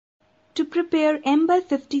To prepare M by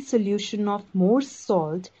 50 solution of Mohr's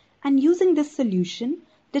salt and using this solution,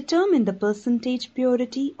 determine the percentage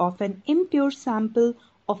purity of an impure sample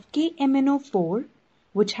of KMnO4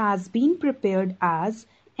 which has been prepared as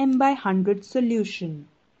M by 100 solution.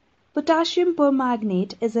 Potassium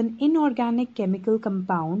permanganate is an inorganic chemical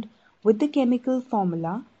compound with the chemical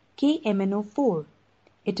formula KMnO4.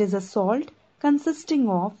 It is a salt consisting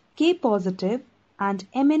of K positive and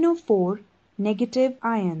MnO4 negative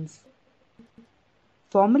ions.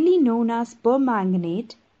 Formerly known as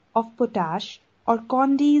permanganate of potash or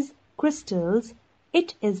Condy's crystals,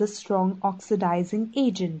 it is a strong oxidizing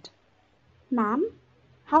agent. Ma'am,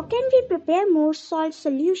 how can we prepare Mohr's salt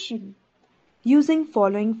solution? Using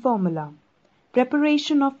following formula.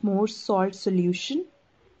 Preparation of Mohr's salt solution.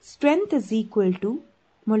 Strength is equal to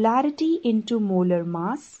molarity into molar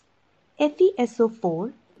mass,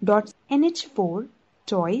 FeSO4.NH4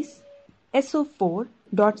 twice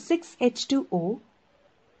SO4.6H2O.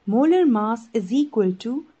 Molar mass is equal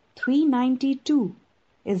to 392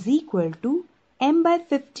 is equal to M by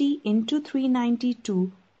 50 into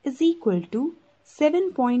 392 is equal to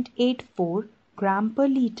 7.84 gram per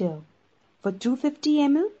liter. For 250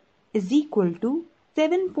 ml is equal to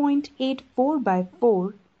 7.84 by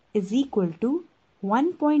 4 is equal to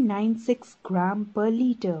 1.96 gram per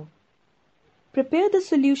liter. Prepare the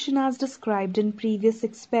solution as described in previous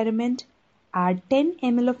experiment. Add 10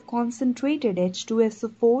 ml of concentrated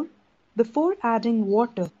H2SO4 before adding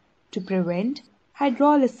water to prevent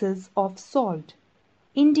hydrolysis of salt.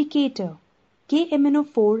 Indicator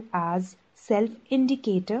KMnO4 as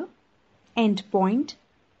self-indicator. Endpoint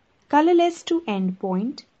colorless to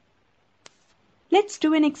endpoint. Let's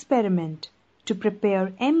do an experiment. To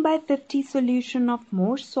prepare M by 50 solution of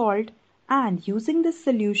Mohr's salt and using this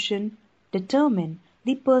solution, determine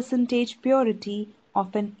the percentage purity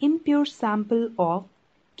of an impure sample of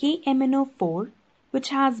KMnO4 which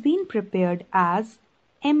has been prepared as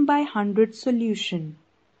M by 100 solution.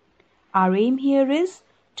 Our aim here is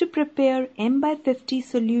to prepare M by 50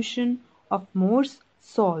 solution of Mohr's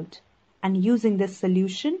salt and using this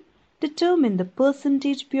solution, determine the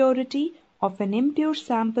percentage purity of an impure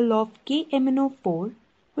sample of KMnO4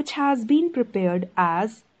 which has been prepared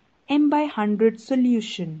as M by 100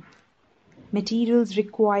 solution. Materials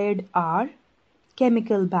required are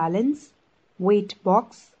chemical balance, weight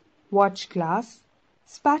box, watch glass,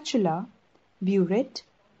 spatula, burette,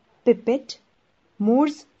 pipette,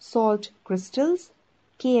 Mohr's salt crystals,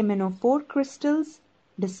 KMnO4 crystals,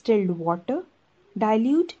 distilled water,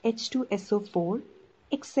 dilute H2SO4,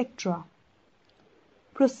 etc.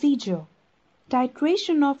 Procedure.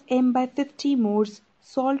 Titration of M by 50 Mohr's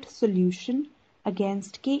salt solution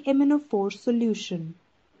against KMnO4 solution.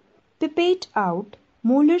 Pipette out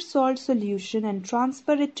molar salt solution and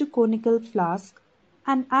transfer it to conical flask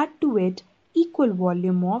and add to it equal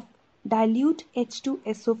volume of dilute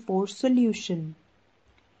H2SO4 solution.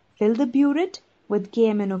 Fill the burette with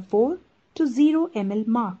KMnO4 to 0 ml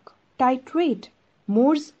mark. Titrate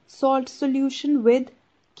Mohr's salt solution with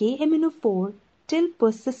KMnO4 till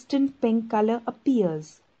persistent pink color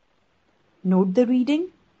appears. Note the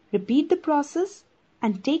reading, repeat the process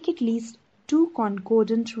and take at least 2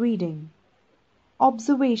 concordant reading.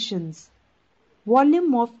 Observations.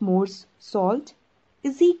 Volume of Mohr's salt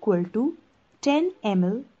is equal to 10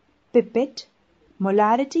 ml pipette.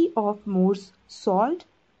 Molarity of Mohr's salt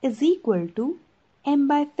is equal to M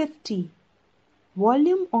by 50.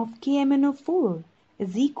 Volume of KMnO4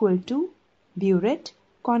 is equal to burette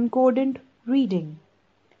concordant reading.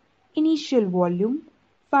 Initial volume,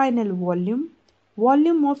 final volume,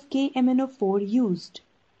 volume of KMnO4 used.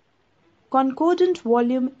 Concordant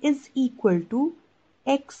volume is equal to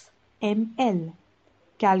X ml.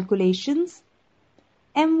 Calculations.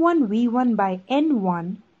 M1V1 by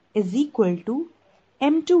N1 is equal to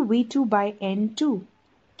M2V2 by N2.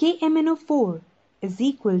 KMnO4 is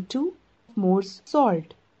equal to Mohr's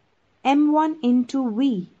salt. M1 into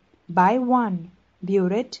V by 1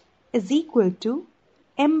 burette is equal to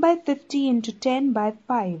M by 50 into 10 by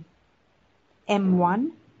 5.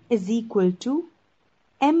 M1 is equal to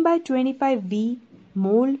M by 25 V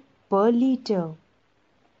mole per liter.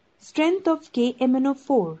 Strength of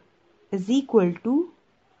KMnO4 is equal to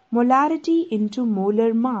molarity into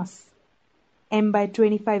molar mass. M by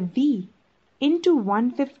 25 V into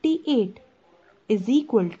 158 is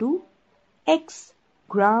equal to X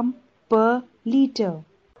gram per liter.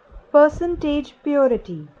 Percentage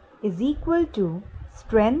purity is equal to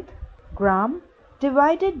strength gram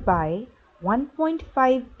divided by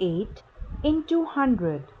 1.58 into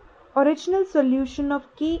 100. Original solution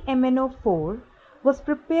of KMnO4 was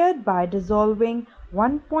prepared by dissolving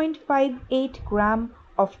 1.58 gram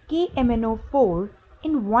of KMnO4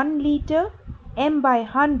 in 1 liter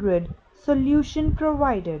m/100 solution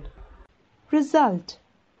provided. Result: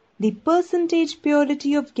 the percentage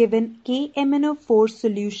purity of given KMnO4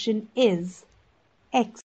 solution is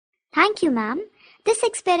X. Thank you, ma'am. This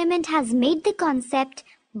experiment has made the concept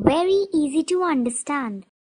very easy to understand.